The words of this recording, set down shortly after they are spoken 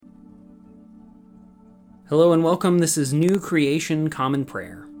Hello and welcome. This is New Creation Common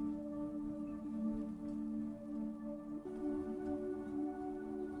Prayer.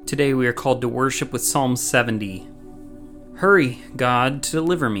 Today we are called to worship with Psalm 70. Hurry, God, to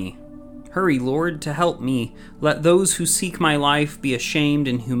deliver me. Hurry, Lord, to help me. Let those who seek my life be ashamed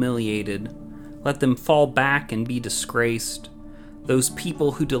and humiliated. Let them fall back and be disgraced. Those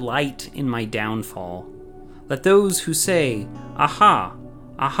people who delight in my downfall. Let those who say, Aha!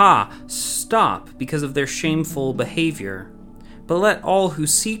 Aha, stop because of their shameful behavior. But let all who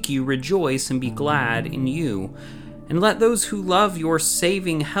seek you rejoice and be glad in you. And let those who love your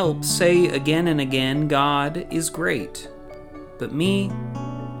saving help say again and again, God is great. But me,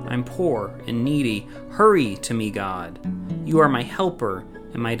 I'm poor and needy. Hurry to me, God. You are my helper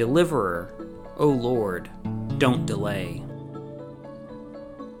and my deliverer. O Lord, don't delay.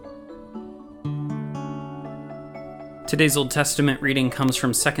 Today's Old Testament reading comes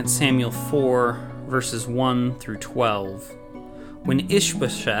from 2 Samuel 4, verses 1 through 12. When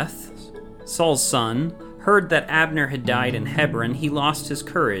Ishbosheth, Saul's son, heard that Abner had died in Hebron, he lost his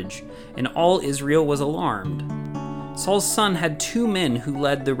courage, and all Israel was alarmed. Saul's son had two men who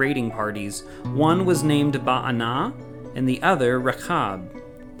led the raiding parties. One was named Baanah, and the other Rechab.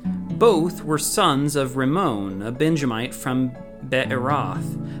 Both were sons of Rimmon, a Benjamite from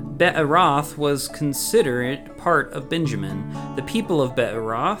Be'eroth. Be'eroth was considered part of Benjamin. The people of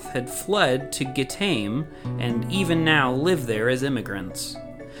Be'eroth had fled to Gittaim, and even now live there as immigrants.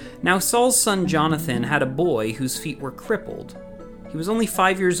 Now Saul's son Jonathan had a boy whose feet were crippled. He was only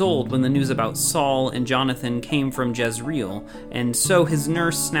 5 years old when the news about Saul and Jonathan came from Jezreel, and so his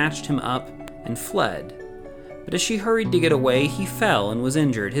nurse snatched him up and fled. But as she hurried to get away, he fell and was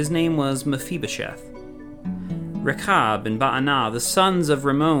injured. His name was Mephibosheth. Rechab and Baanah, the sons of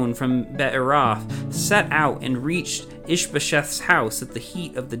Rimmon from Be'eroth, set out and reached Ishbosheth's house at the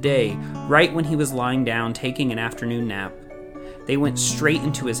heat of the day, right when he was lying down taking an afternoon nap. They went straight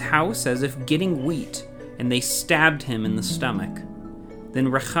into his house as if getting wheat, and they stabbed him in the stomach.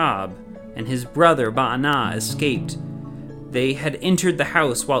 Then Rechab and his brother Baanah escaped. They had entered the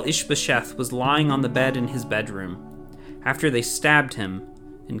house while Ishbosheth was lying on the bed in his bedroom. After they stabbed him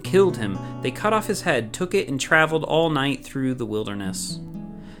and killed him, they cut off his head, took it, and traveled all night through the wilderness.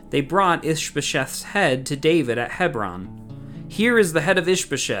 They brought Ishbosheth's head to David at Hebron. Here is the head of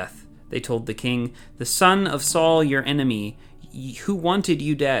Ishbosheth, they told the king, the son of Saul your enemy, who wanted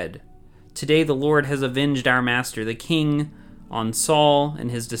you dead. Today the Lord has avenged our master, the king, on Saul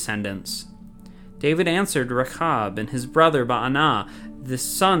and his descendants. David answered Rechab and his brother Baanah, the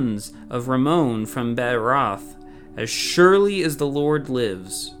sons of Rimmon from Be'eroth, As surely as the Lord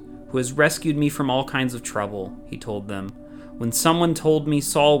lives, who has rescued me from all kinds of trouble, he told them. When someone told me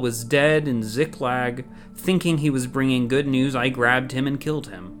Saul was dead in Ziklag, thinking he was bringing good news, I grabbed him and killed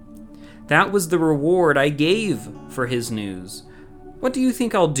him. That was the reward I gave for his news. What do you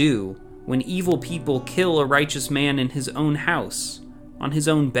think I'll do when evil people kill a righteous man in his own house, on his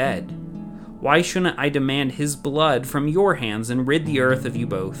own bed? Why shouldn't I demand his blood from your hands and rid the earth of you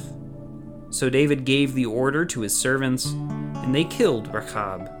both? So David gave the order to his servants, and they killed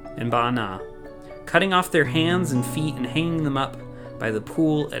Rechab and Baanah, cutting off their hands and feet and hanging them up by the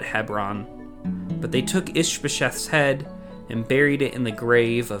pool at Hebron. But they took Ishbosheth's head and buried it in the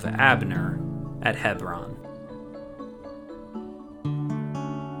grave of Abner at Hebron.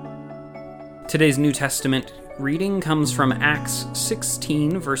 Today's New Testament reading comes from Acts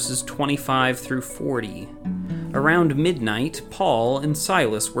 16, verses 25 through 40. Around midnight, Paul and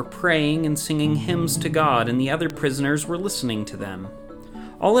Silas were praying and singing hymns to God, and the other prisoners were listening to them.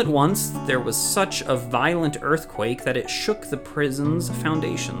 All at once, there was such a violent earthquake that it shook the prison's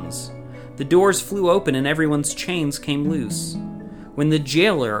foundations. The doors flew open and everyone's chains came loose. When the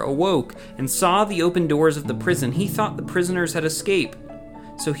jailer awoke and saw the open doors of the prison, he thought the prisoners had escaped.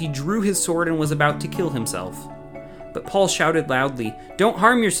 So he drew his sword and was about to kill himself. But Paul shouted loudly, "Don't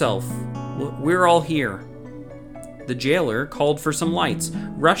harm yourself. We're all here." The jailer called for some lights,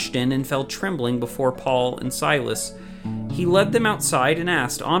 rushed in, and fell trembling before Paul and Silas. He led them outside and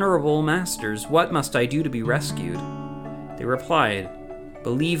asked, "Honorable masters, what must I do to be rescued?" They replied,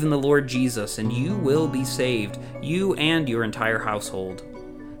 "Believe in the Lord Jesus, and you will be saved, you and your entire household."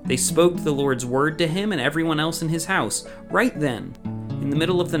 They spoke the Lord's word to him and everyone else in his house. Right then, in the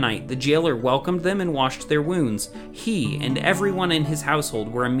middle of the night, the jailer welcomed them and washed their wounds. He and everyone in his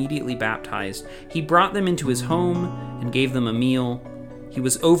household were immediately baptized. He brought them into his home and gave them a meal. He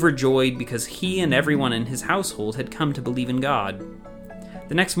was overjoyed because he and everyone in his household had come to believe in God.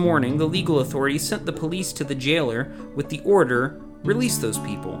 The next morning, the legal authorities sent the police to the jailer with the order, "Release those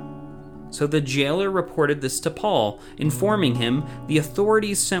people." So the jailer reported this to Paul, informing him, "The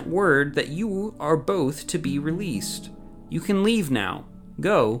authorities sent word that you are both to be released. You can leave now.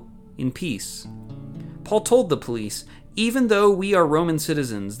 Go in peace." Paul told the police, "Even though we are Roman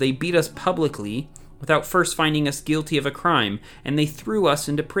citizens, they beat us publicly without first finding us guilty of a crime, and they threw us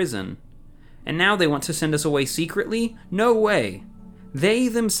into prison. And now they want to send us away secretly? No way. They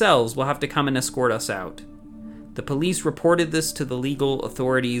themselves will have to come and escort us out." The police reported this to the legal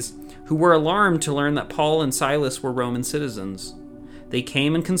authorities, who were alarmed to learn that Paul and Silas were Roman citizens. They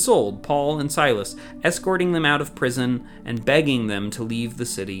came and consoled Paul and Silas, escorting them out of prison and begging them to leave the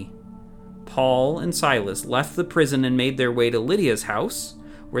city. Paul and Silas left the prison and made their way to Lydia's house,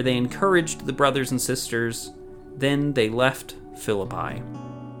 where they encouraged the brothers and sisters. Then they left Philippi.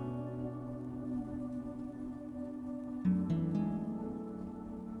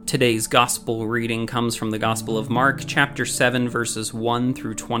 Today's gospel reading comes from the Gospel of Mark, chapter 7, verses 1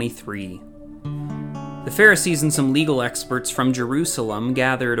 through 23. The Pharisees and some legal experts from Jerusalem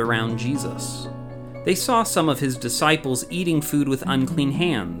gathered around Jesus. They saw some of his disciples eating food with unclean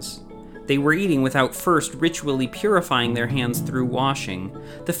hands. They were eating without first ritually purifying their hands through washing.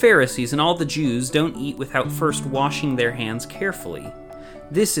 The Pharisees and all the Jews don't eat without first washing their hands carefully.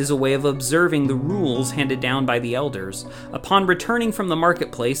 This is a way of observing the rules handed down by the elders. Upon returning from the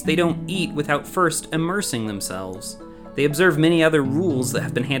marketplace, they don't eat without first immersing themselves. They observe many other rules that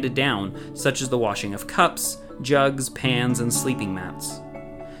have been handed down, such as the washing of cups, jugs, pans, and sleeping mats.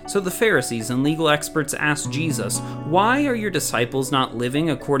 So the Pharisees and legal experts asked Jesus, "Why are your disciples not living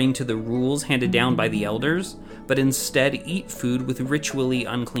according to the rules handed down by the elders, but instead eat food with ritually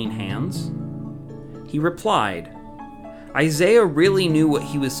unclean hands?" He replied, "Isaiah really knew what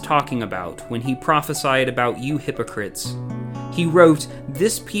he was talking about when he prophesied about you hypocrites. He wrote,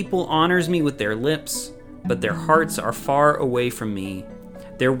 'This people honors me with their lips, but their hearts are far away from me.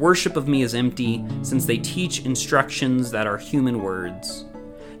 Their worship of me is empty, since they teach instructions that are human words.'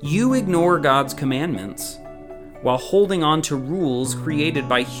 You ignore God's commandments while holding on to rules created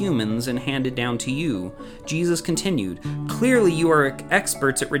by humans and handed down to you." Jesus continued, "Clearly you are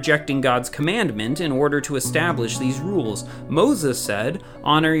experts at rejecting God's commandment in order to establish these rules. Moses said,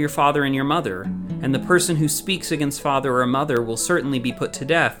 'Honor your father and your mother,' and the person who speaks against father or mother will certainly be put to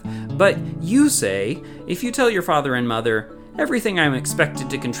death. But you say, if you tell your father and mother, 'Everything I am expected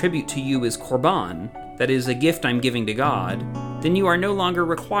to contribute to you is korban,' that is, a gift I'm giving to God, then you are no longer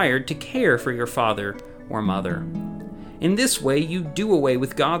required to care for your father or mother. In this way, you do away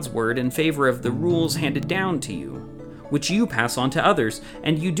with God's word in favor of the rules handed down to you, which you pass on to others,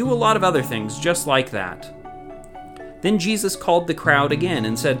 and you do a lot of other things just like that." Then Jesus called the crowd again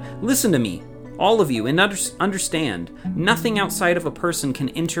and said, "Listen to me, all of you, and understand, nothing outside of a person can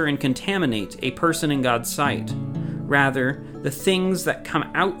enter and contaminate a person in God's sight. Rather, the things that come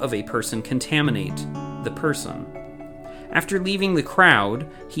out of a person contaminate the person." After leaving the crowd,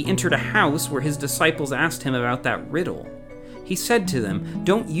 he entered a house where his disciples asked him about that riddle. He said to them,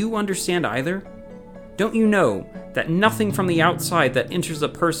 "Don't you understand either? Don't you know that nothing from the outside that enters a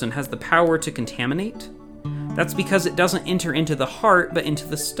person has the power to contaminate? That's because it doesn't enter into the heart but into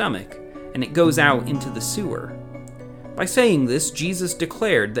the stomach, and it goes out into the sewer." By saying this, Jesus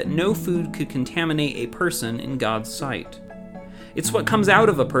declared that no food could contaminate a person in God's sight. "It's what comes out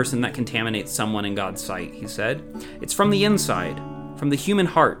of a person that contaminates someone in God's sight," he said. "It's from the inside, from the human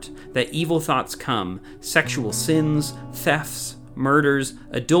heart, that evil thoughts come: sexual sins, thefts, murders,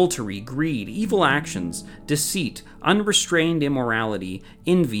 adultery, greed, evil actions, deceit, unrestrained immorality,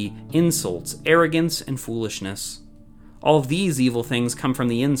 envy, insults, arrogance, and foolishness. All of these evil things come from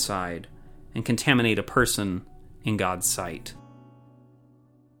the inside and contaminate a person in God's sight."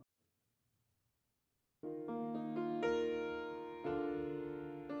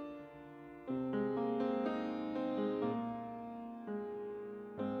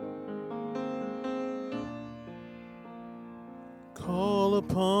 Call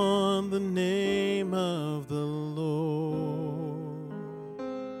upon the name of the Lord.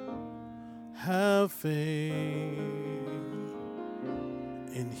 Have faith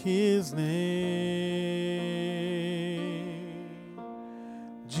in his name.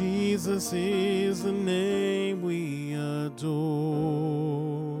 Jesus is the name we adore.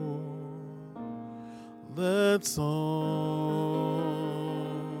 Let's all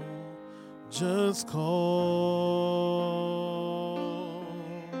just call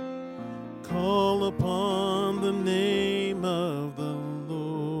upon the name of the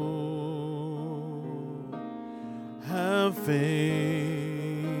Lord. Have faith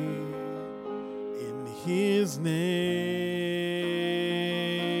in his name.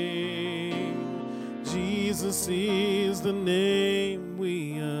 Jesus is the name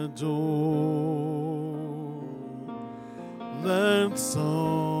we adore.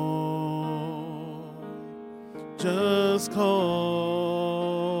 just call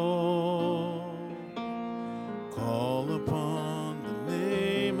upon the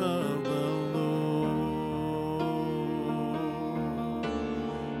name of the Lord.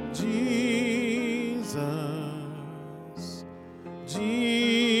 Jesus,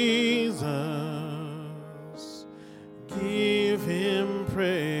 Jesus, give him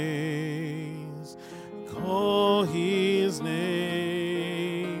praise, call his name.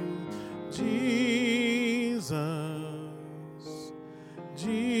 Jesus,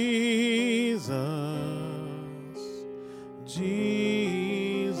 Jesus, Jesus.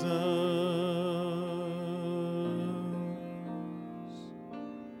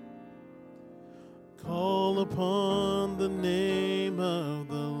 Call upon the name of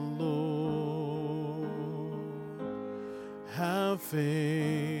the Lord. Have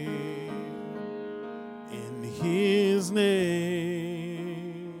faith in his name.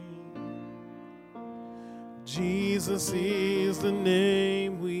 Jesus is the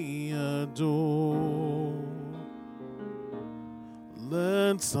name we adore.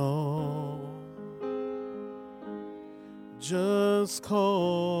 Let's all just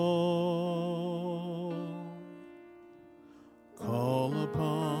call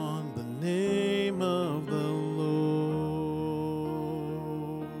upon the name of the Lord.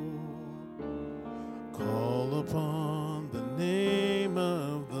 Call upon the name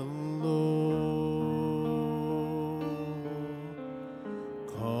of the Lord.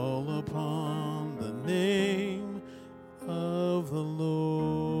 Call upon the name of the Lord.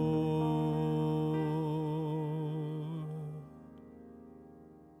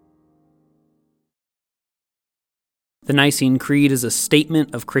 The Nicene Creed is a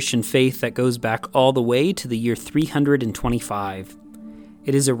statement of Christian faith that goes back all the way to the year 325.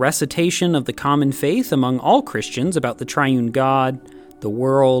 It is a recitation of the common faith among all Christians about the triune God, the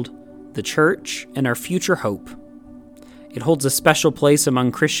world, the church, and our future hope. It holds a special place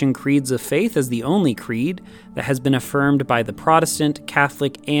among Christian creeds of faith as the only creed that has been affirmed by the Protestant,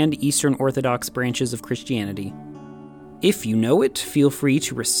 Catholic, and Eastern Orthodox branches of Christianity. If you know it, feel free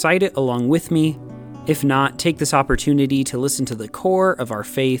to recite it along with me. If not, take this opportunity to listen to the core of our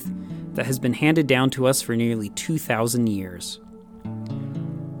faith that has been handed down to us for nearly 2,000 years.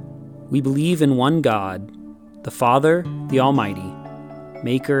 We believe in one God, the Father, the Almighty,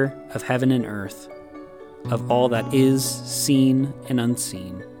 maker of heaven and earth, of all that is seen and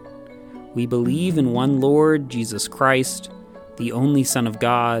unseen. We believe in one Lord, Jesus Christ, the only Son of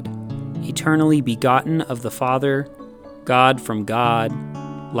God, eternally begotten of the Father, God from God,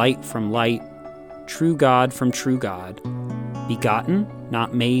 light from light, true God from true God, begotten,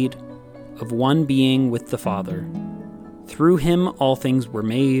 not made, of one being with the Father. Through him all things were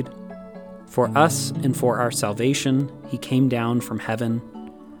made. For us and for our salvation, he came down from heaven.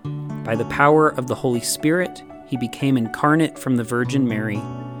 By the power of the Holy Spirit, he became incarnate from the Virgin Mary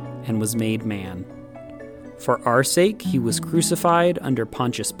and was made man. For our sake, he was crucified under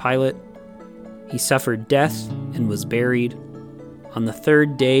Pontius Pilate. He suffered death and was buried. On the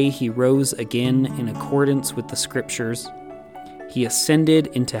third day, he rose again in accordance with the Scriptures. He ascended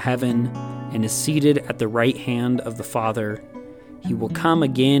into heaven and is seated at the right hand of the Father. He will come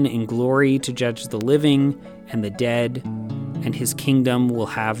again in glory to judge the living and the dead, and his kingdom will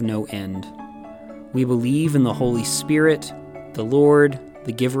have no end. We believe in the Holy Spirit, the Lord,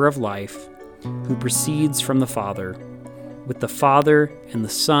 the giver of life, who proceeds from the Father. With the Father and the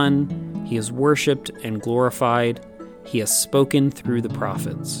Son, he is worshipped and glorified. He has spoken through the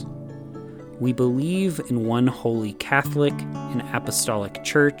prophets. We believe in one holy Catholic and Apostolic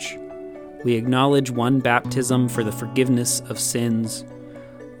Church. We acknowledge one baptism for the forgiveness of sins.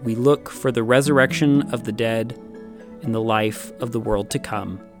 We look for the resurrection of the dead and the life of the world to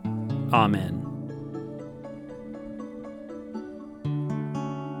come. Amen.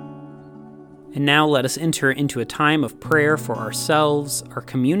 And now let us enter into a time of prayer for ourselves, our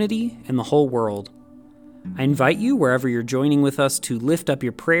community, and the whole world. I invite you, wherever you're joining with us, to lift up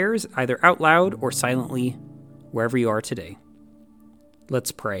your prayers, either out loud or silently, wherever you are today.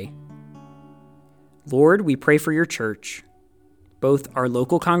 Let's pray. Lord, we pray for your church, both our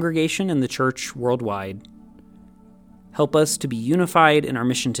local congregation and the church worldwide. Help us to be unified in our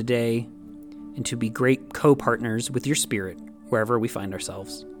mission today and to be great co-partners with your Spirit wherever we find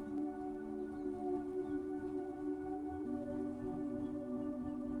ourselves.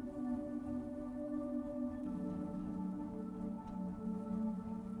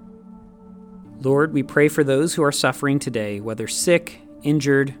 Lord, we pray for those who are suffering today, whether sick,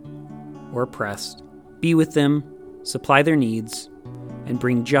 injured, or oppressed. Be with them, supply their needs, and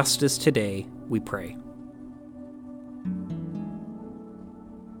bring justice today, we pray.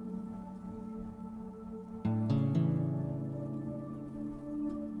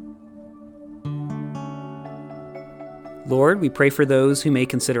 Lord, we pray for those who may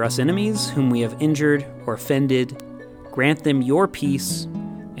consider us enemies, whom we have injured or offended. Grant them your peace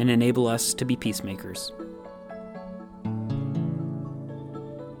and enable us to be peacemakers.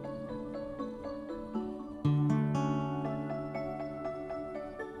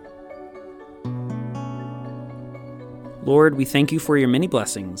 Lord, we thank you for your many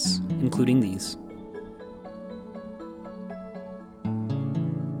blessings, including these.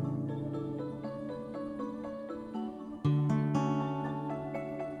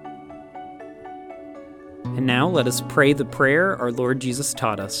 And now let us pray the prayer our Lord Jesus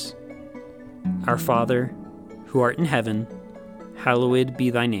taught us. Our Father, who art in heaven, hallowed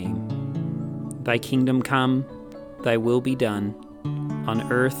be thy name. Thy kingdom come, thy will be done,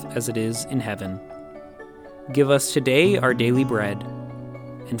 on earth as it is in heaven. Give us today our daily bread,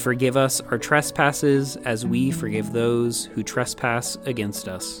 and forgive us our trespasses as we forgive those who trespass against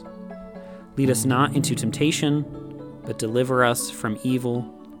us. Lead us not into temptation, but deliver us from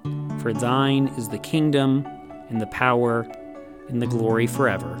evil. For thine is the kingdom, and the power, and the glory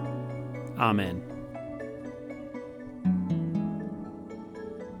forever. Amen.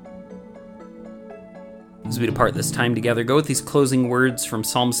 As we depart this time together, go with these closing words from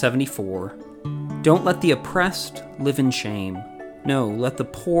Psalm 74. Don't let the oppressed live in shame. No, let the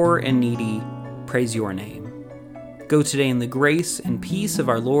poor and needy praise your name. Go today in the grace and peace of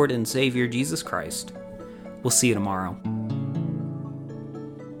our Lord and Savior Jesus Christ. We'll see you tomorrow.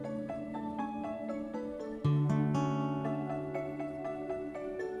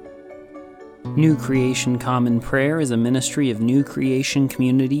 New Creation Common Prayer is a ministry of New Creation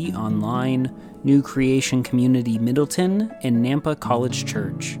Community Online, New Creation Community Middleton, and Nampa College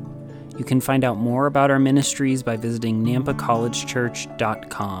Church. You can find out more about our ministries by visiting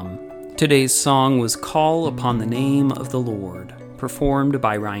nampacollegechurch.com. Today's song was Call Upon the Name of the Lord, performed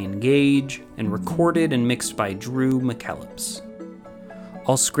by Ryan Gage and recorded and mixed by Drew McKellips.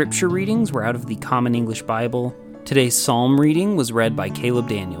 All scripture readings were out of the Common English Bible. Today's psalm reading was read by Caleb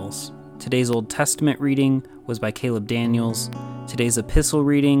Daniels. Today's Old Testament reading was by Caleb Daniels. Today's epistle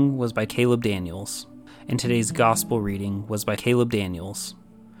reading was by Caleb Daniels. And today's gospel reading was by Caleb Daniels.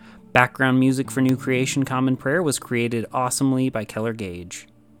 Background music for New Creation Common Prayer was created awesomely by Keller Gage.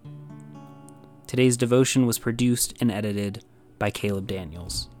 Today's devotion was produced and edited by Caleb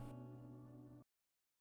Daniels.